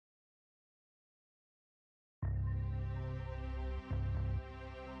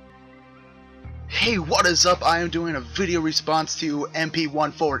Hey, what is up? I am doing a video response to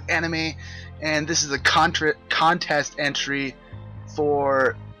MP14Anime, and this is a contest entry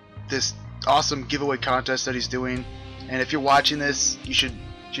for this awesome giveaway contest that he's doing. And if you're watching this, you should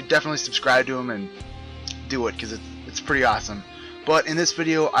definitely subscribe to him and do it, because it's pretty awesome. But in this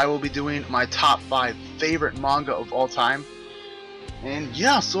video, I will be doing my top 5 favorite manga of all time. And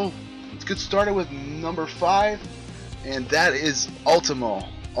yeah, so let's get started with number 5, and that is Ultimo.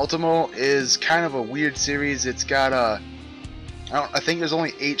 Ultimo is kind of a weird series. It's got I think there's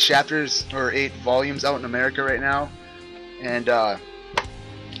only 8 chapters or 8 volumes out in America right now, and it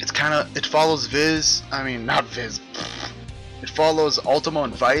follows it follows Ultimo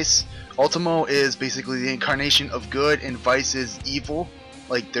and Vice. Ultimo is basically the incarnation of good, and Vice is evil.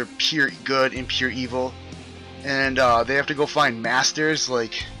 Like, they're pure good and pure evil, and they have to go find masters,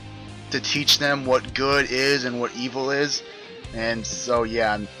 like, to teach them what good is and what evil is. And so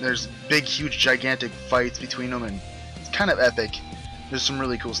yeah, there's big, huge, gigantic fights between them, and it's kind of epic. There's some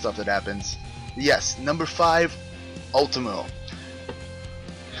really cool stuff that happens. Yes, number 5, Ultimo.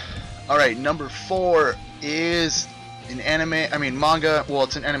 Alright, number 4 is an manga. Well,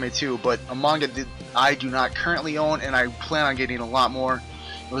 it's an anime too, but a manga that I do not currently own, and I plan on getting a lot more.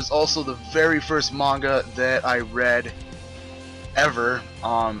 It was also the very first manga that I read ever,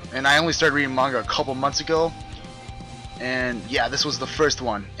 and I only started reading manga a couple months ago. And yeah, this was the first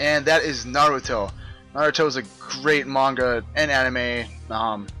one, and that is Naruto. Naruto is a great manga and anime.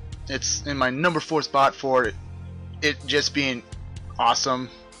 It's in my number 4 spot for it just being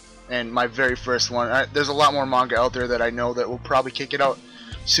awesome, and my very first one. There's a lot more manga out there that I know that will probably kick it out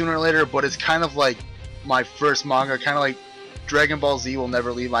sooner or later, but it's kind of like my first manga, kind of like Dragon Ball Z will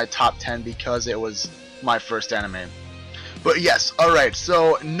never leave my top 10 because it was my first anime. But yes, alright,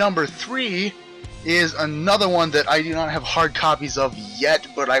 so number 3 is another one that I do not have hard copies of yet,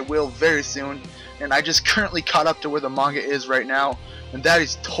 but I will very soon, and I just currently caught up to where the manga is right now, and that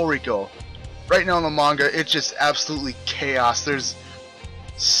is Toriko. Right now in the manga, it's just absolutely chaos. There's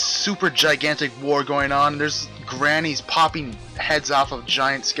super gigantic war going on. There's grannies popping heads off of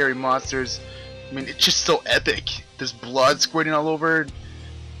giant scary monsters. I mean, it's just so epic. There's blood squirting all over.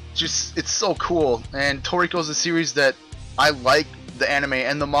 It's so cool. And Toriko is a series that I like the anime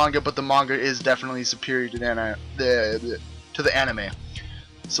and the manga, but the manga is definitely superior to the anime.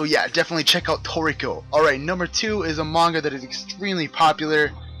 So yeah, definitely check out Toriko. Alright, number 2 is a manga that is extremely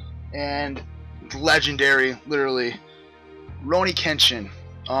popular and legendary, literally. Rurouni Kenshin.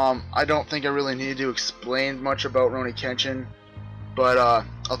 I don't think I really need to explain much about Rurouni Kenshin, but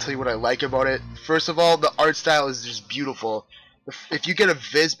I'll tell you what I like about it. First of all, the art style is just beautiful. If you get a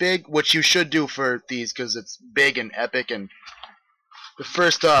Visbig, which you should do for these because it's big and epic, and the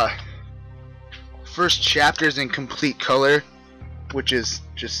first chapter is in complete color, which is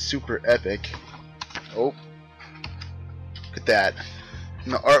just super epic. Oh, look at that.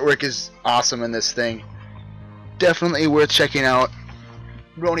 And the artwork is awesome in this thing. Definitely worth checking out.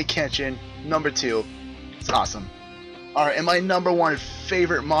 Rurouni Kenshin, number 2. It's awesome. Alright, and my number 1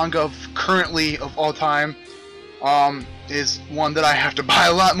 favorite manga currently of all time is one that I have to buy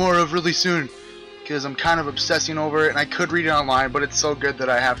a lot more of really soon, because I'm kind of obsessing over it, and I could read it online, but it's so good that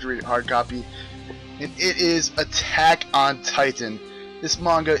I have to read it hard copy. And it is Attack on Titan. This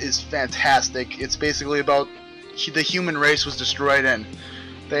manga is fantastic. It's basically about the human race was destroyed, and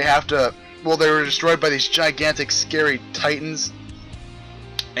they were destroyed by these gigantic, scary titans,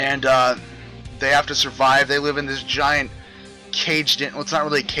 and they have to survive. They live in this giant caged in. Well, it's not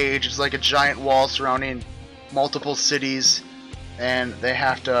really a cage. It's like a giant wall surrounding multiple cities. And they're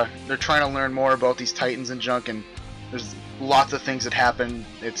trying to learn more about these titans and junk, and there's lots of things that happen.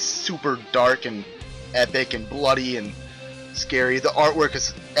 It's super dark and epic and bloody and scary. The artwork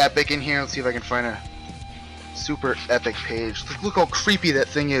is epic in here. Let's see if I can find a super epic page. Look how creepy that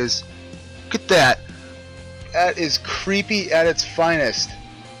thing is. Look at that. That is creepy at its finest.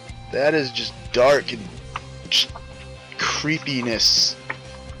 That is just dark and just creepiness.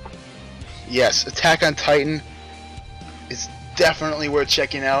 Yes, Attack on Titan is definitely worth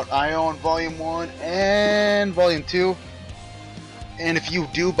checking out. I own Volume 1 and Volume 2, and if you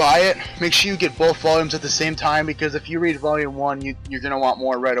do buy it, make sure you get both volumes at the same time, because if you read Volume 1, you're gonna want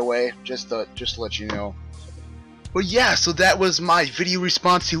more right away. Just to let you know. But yeah, so that was my video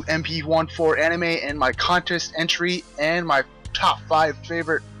response to MP14Anime and my contest entry and my top 5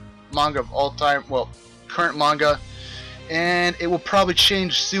 favorite manga of all time. Well, current manga. And it will probably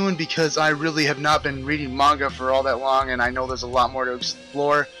change soon, because I really have not been reading manga for all that long, and I know there's a lot more to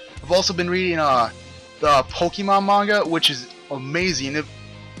explore. I've also been reading the Pokemon manga, which is amazing.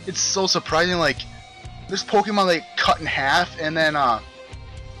 It's so surprising. Like, there's Pokemon like cut in half, and then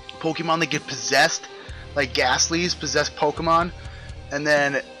Pokemon that get possessed, like Ghastlies possess Pokemon, and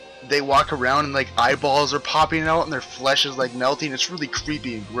then they walk around and like eyeballs are popping out and their flesh is like melting. It's really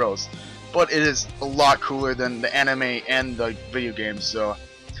creepy and gross, but it is a lot cooler than the anime and the video games. So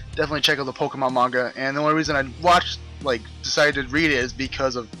definitely check out the Pokemon manga. And the only reason I decided to read it is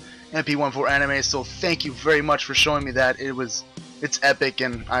because of MP14Anime. So thank you very much for showing me that. It's epic,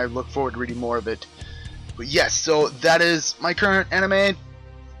 and I look forward to reading more of it. But yes, so that is my current anime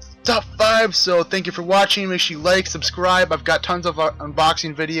top 5. So thank you for watching. Make sure you like, subscribe. I've got tons of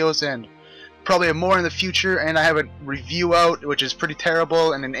unboxing videos and probably have more in the future, and I have a review out which is pretty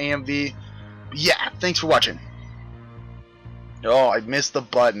terrible and an AMV. But yeah, thanks for watching. Oh, I missed the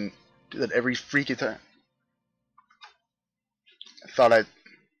button. Do that every freaking time. I thought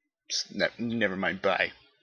never mind. Bye.